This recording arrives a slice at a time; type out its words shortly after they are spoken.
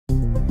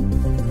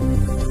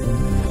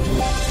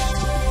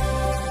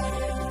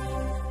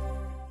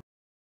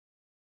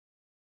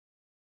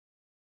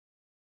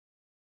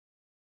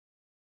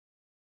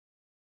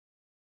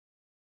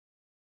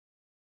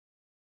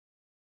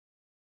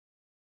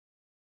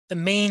The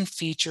main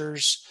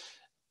features,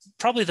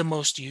 probably the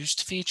most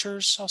used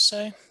features, I'll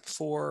say,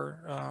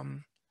 for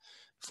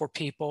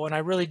people, and I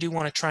really do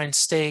want to try and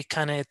stay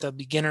kind of at the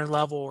beginner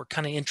level or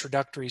kind of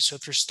introductory. So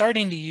if you're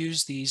starting to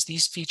use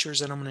these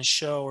features that I'm going to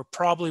show are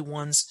probably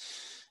ones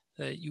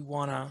that you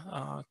want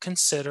to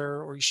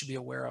consider or you should be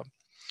aware of.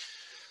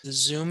 The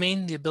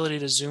zooming, the ability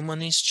to zoom on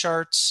these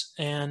charts,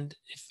 and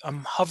if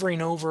I'm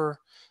hovering over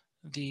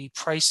the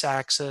price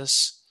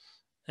axis,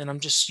 and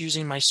I'm just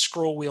using my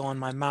scroll wheel on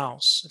my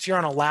mouse. If you're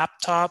on a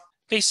laptop,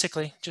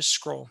 basically just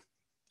scroll.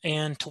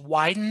 And to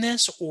widen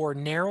this or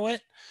narrow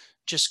it,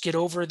 just get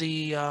over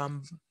the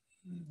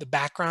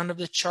background of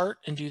the chart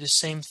and do the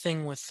same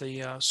thing with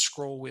the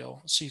scroll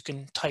wheel. So you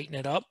can tighten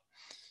it up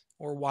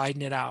or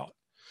widen it out.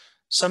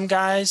 Some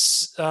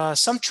guys,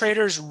 some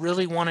traders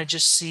really want to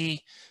just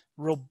see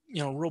real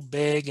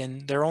big,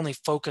 and they're only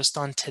focused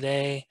on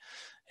today,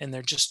 and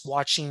they're just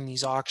watching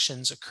these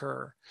auctions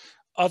occur.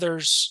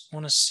 Others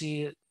want to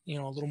see it,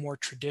 a little more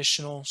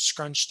traditional,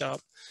 scrunched up,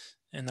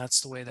 and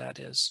that's the way that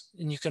is.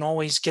 And you can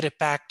always get it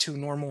back to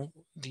normal,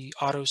 the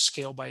auto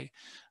scale, by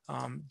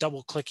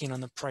double clicking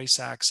on the price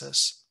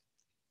axis.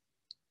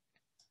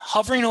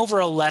 Hovering over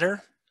a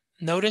letter,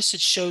 notice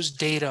it shows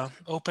data,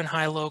 open,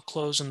 high, low,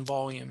 close, and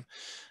volume.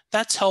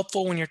 That's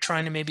helpful when you're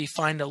trying to maybe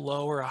find a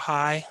low or a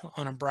high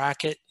on a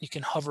bracket. You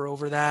can hover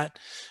over that.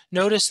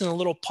 Notice in the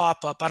little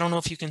pop-up, I don't know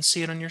if you can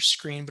see it on your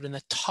screen, but in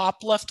the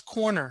top left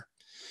corner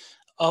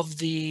of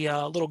the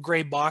little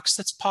gray box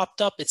that's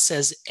popped up, it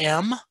says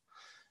M,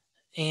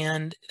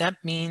 and that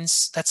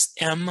means that's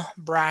M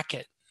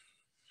bracket.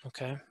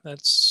 Okay,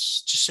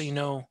 that's just so you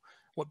know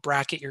what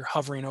bracket you're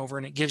hovering over,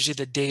 and it gives you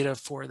the data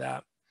for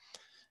that,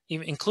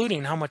 even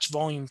including how much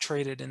volume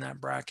traded in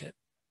that bracket.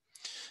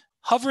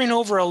 Hovering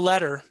over a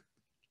letter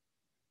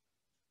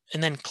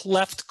and then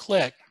left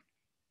click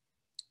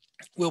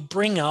will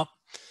bring up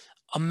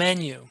a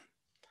menu,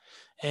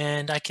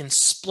 and I can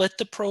split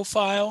the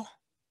profile,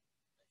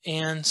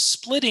 and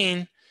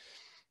splitting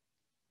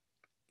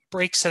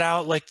breaks it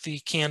out like the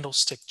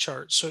candlestick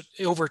chart. So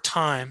over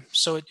time,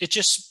 so it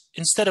just,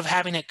 instead of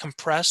having it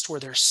compressed where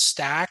they're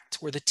stacked,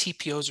 where the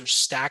TPOs are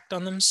stacked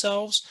on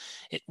themselves,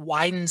 it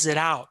widens it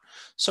out.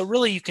 So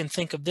really you can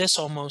think of this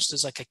almost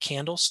as like a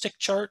candlestick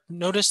chart.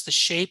 Notice the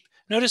shape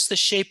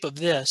of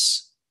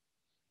this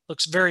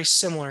looks very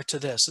similar to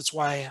this. That's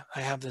why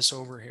I have this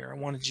over here. I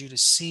wanted you to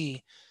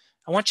see,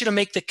 I want you to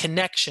make the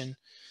connection.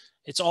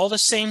 It's all the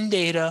same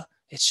data,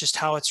 it's just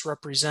how it's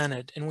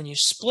represented. And when you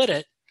split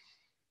it,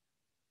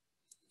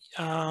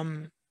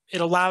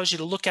 it allows you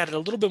to look at it a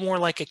little bit more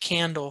like a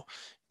candle,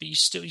 but you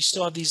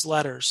still have these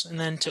letters. And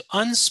then to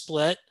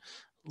unsplit,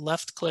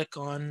 left click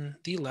on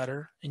the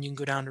letter, and you can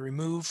go down to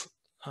remove,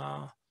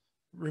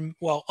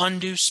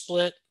 undo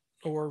split,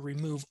 or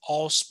remove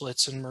all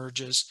splits and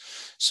merges.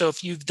 So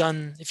if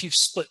you've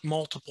split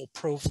multiple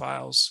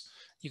profiles,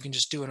 you can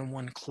just do it in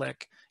one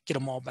click, get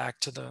them all back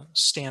to the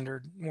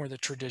standard, more the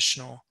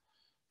traditional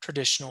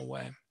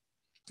way.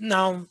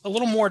 Now, a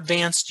little more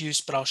advanced use,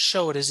 but I'll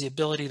show it, is the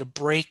ability to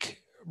break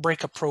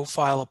a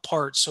profile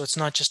apart. So it's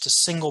not just a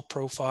single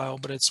profile,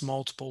 but it's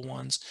multiple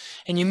ones.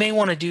 And you may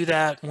want to do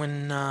that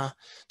when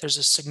there's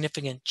a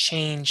significant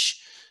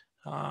change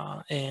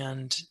or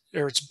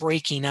it's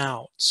breaking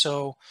out.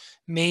 So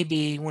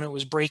maybe when it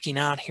was breaking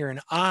out here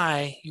in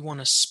I, you want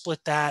to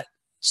split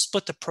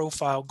the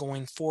profile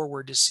going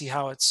forward to see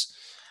how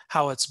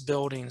it's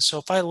building. So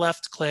if I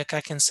left click,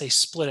 I can say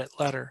split it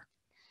letter.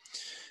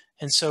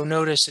 And so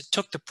notice it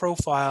took the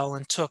profile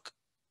and took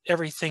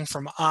everything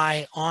from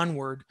I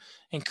onward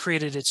and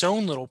created its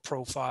own little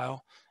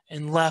profile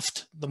and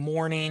left the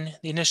morning,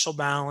 the initial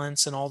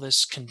balance, and all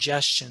this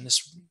congestion,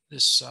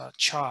 this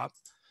chop.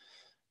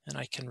 And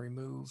I can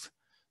remove,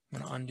 I'm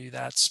going to undo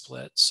that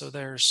split. So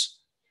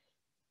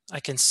I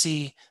can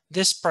see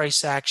this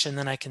price action,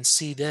 then I can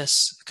see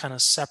this kind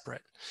of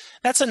separate.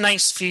 That's a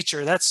nice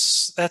feature.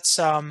 That's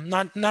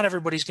not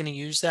everybody's going to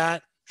use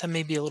that. That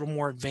may be a little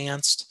more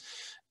advanced,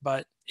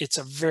 but it's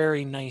a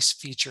very nice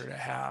feature to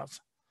have.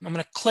 I'm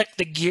going to click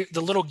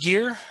the little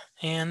gear,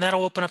 and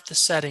that'll open up the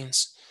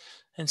settings.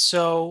 And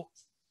so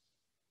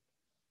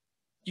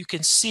you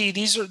can see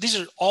these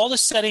are all the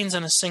settings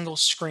on a single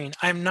screen.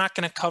 I'm not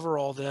going to cover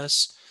all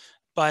this,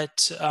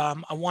 but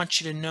I want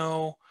you to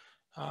know,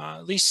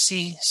 at least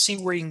see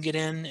where you can get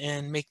in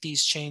and make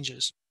these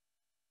changes.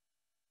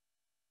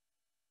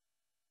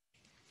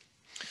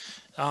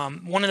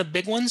 One of the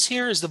big ones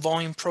here is the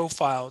volume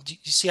profile.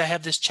 You see I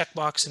have this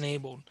checkbox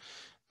enabled.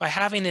 By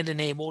having it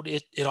enabled,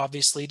 it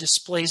obviously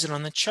displays it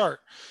on the chart.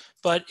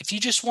 But if you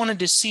just wanted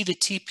to see the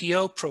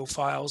TPO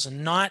profiles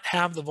and not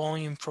have the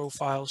volume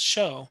profiles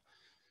show,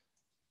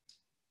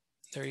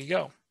 there you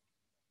go.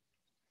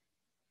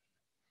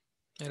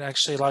 It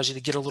actually allows you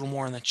to get a little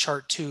more on the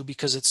chart too,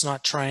 because it's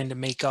not trying to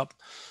make up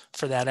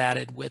for that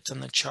added width in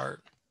the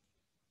chart.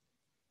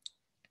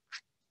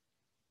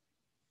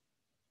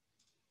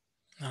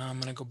 I'm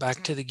going to go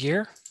back to the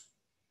gear.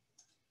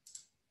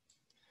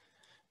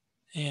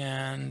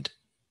 And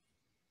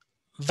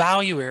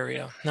value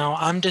area. Now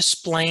I'm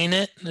displaying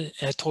it.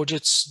 I told you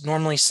it's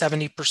normally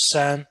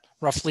 70%,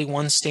 roughly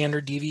one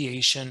standard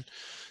deviation.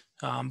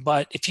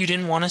 But if you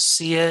didn't want to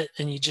see it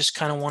and you just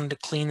kind of wanted to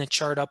clean the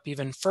chart up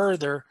even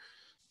further,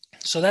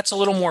 so that's a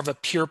little more of a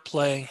pure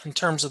play in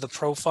terms of the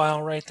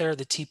profile right there,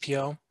 the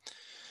TPO.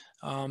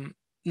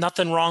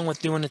 Nothing wrong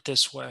with doing it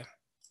this way.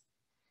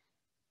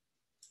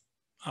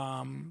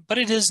 But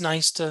it is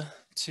nice to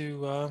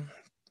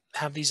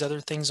have these other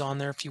things on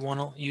there if you want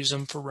to use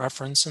them for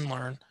reference and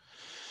learn.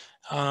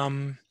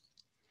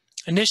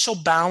 Initial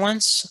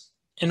balance,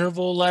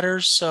 interval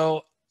letters.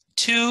 So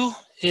 2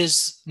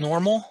 is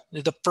normal,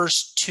 the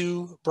first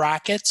 2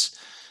 brackets,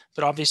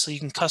 but obviously you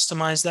can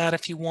customize that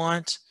if you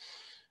want.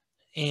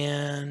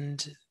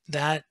 And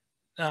that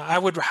I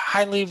would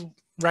highly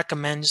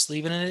recommend just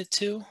leaving it at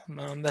 2.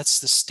 That's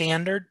the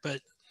standard,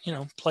 but you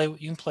know,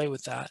 you can play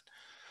with that.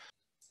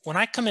 When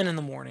I come in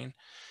the morning,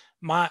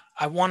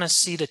 I want to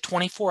see the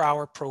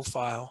 24-hour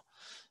profile,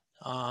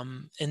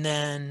 and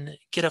then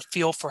get a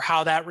feel for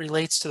how that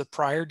relates to the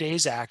prior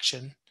day's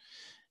action.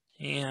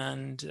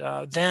 And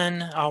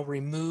then I'll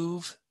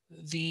remove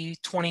the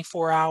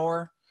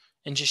 24-hour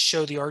and just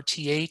show the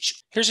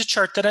RTH. Here's a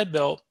chart that I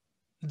built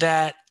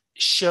that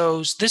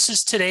shows this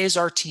is today's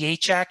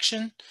RTH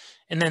action,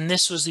 and then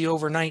this was the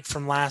overnight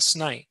from last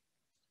night.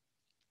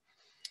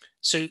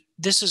 So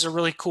this is a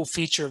really cool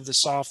feature of the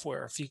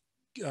software. If you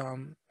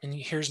and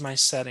here's my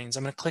settings.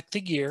 I'm going to click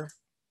the gear,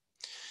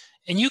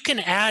 and you can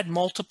add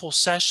multiple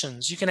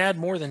sessions. You can add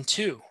more than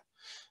 2.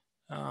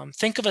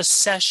 Think of a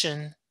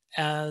session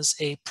as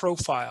a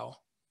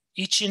profile.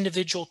 Each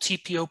individual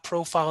TPO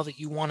profile that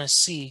you want to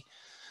see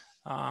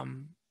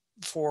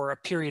for a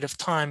period of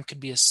time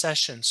could be a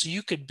session. So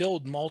you could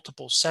build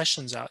multiple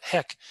sessions out.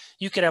 Heck,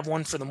 you could have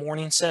one for the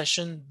morning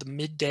session, the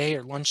midday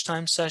or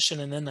lunchtime session,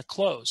 and then the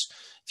close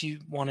if you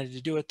wanted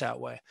to do it that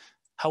way.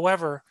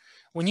 However,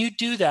 when you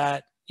do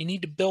that, you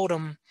need to build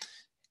them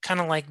kind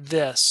of like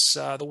this.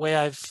 The way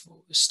I've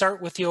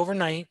start with the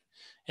overnight,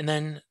 and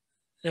then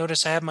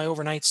notice I have my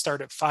overnight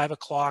start at 5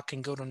 o'clock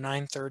and go to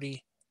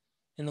 9:30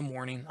 in the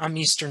morning. I'm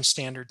Eastern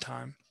Standard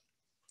Time.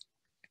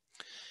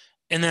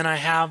 And then I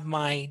have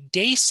my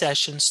day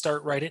session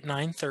start right at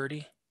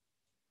 9:30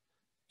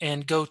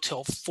 and go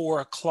till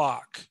 4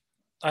 o'clock.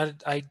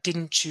 I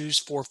didn't choose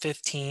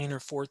 4:15 or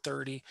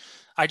 4:30.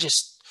 I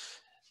just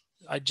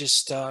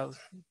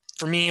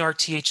for me,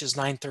 RTH is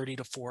 9:30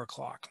 to 4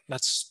 o'clock.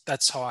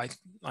 That's how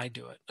I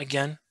do it.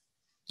 Again,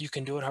 you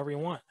can do it however you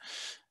want.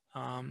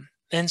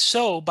 And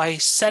so by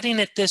setting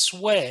it this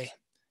way,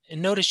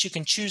 and notice you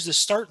can choose the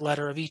start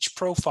letter of each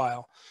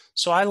profile.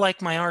 So I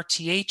like my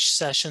RTH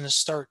session to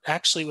start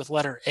actually with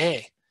letter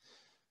A.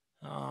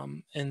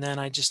 And then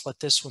I just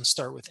let this one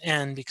start with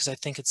N because I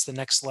think it's the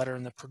next letter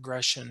in the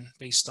progression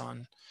based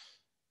on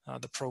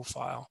the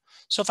profile.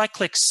 So if I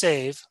click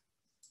save,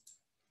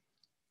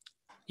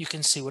 you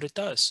can see what it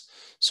does.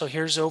 So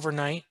here's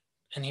overnight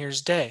and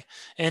here's day.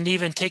 And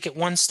even take it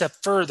one step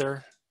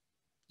further,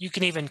 you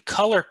can even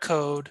color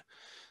code.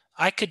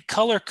 I could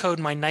color code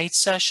my night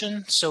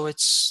session so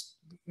it's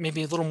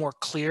maybe a little more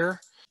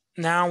clear.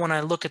 Now when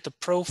I look at the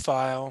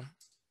profile,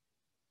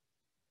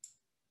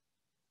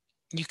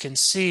 you can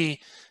see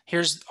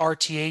here's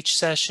RTH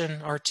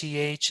session,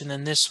 RTH, and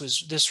then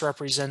this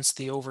represents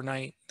the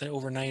overnight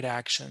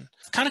action.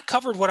 I've kind of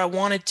covered what I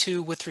wanted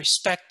to with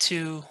respect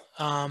to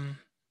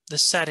the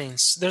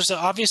settings. There's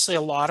obviously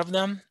a lot of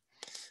them.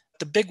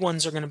 The big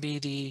ones are going to be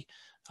the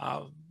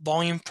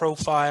volume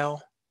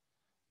profile,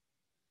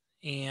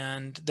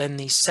 and then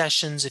the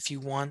sessions if you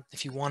want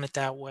it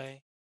that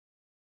way.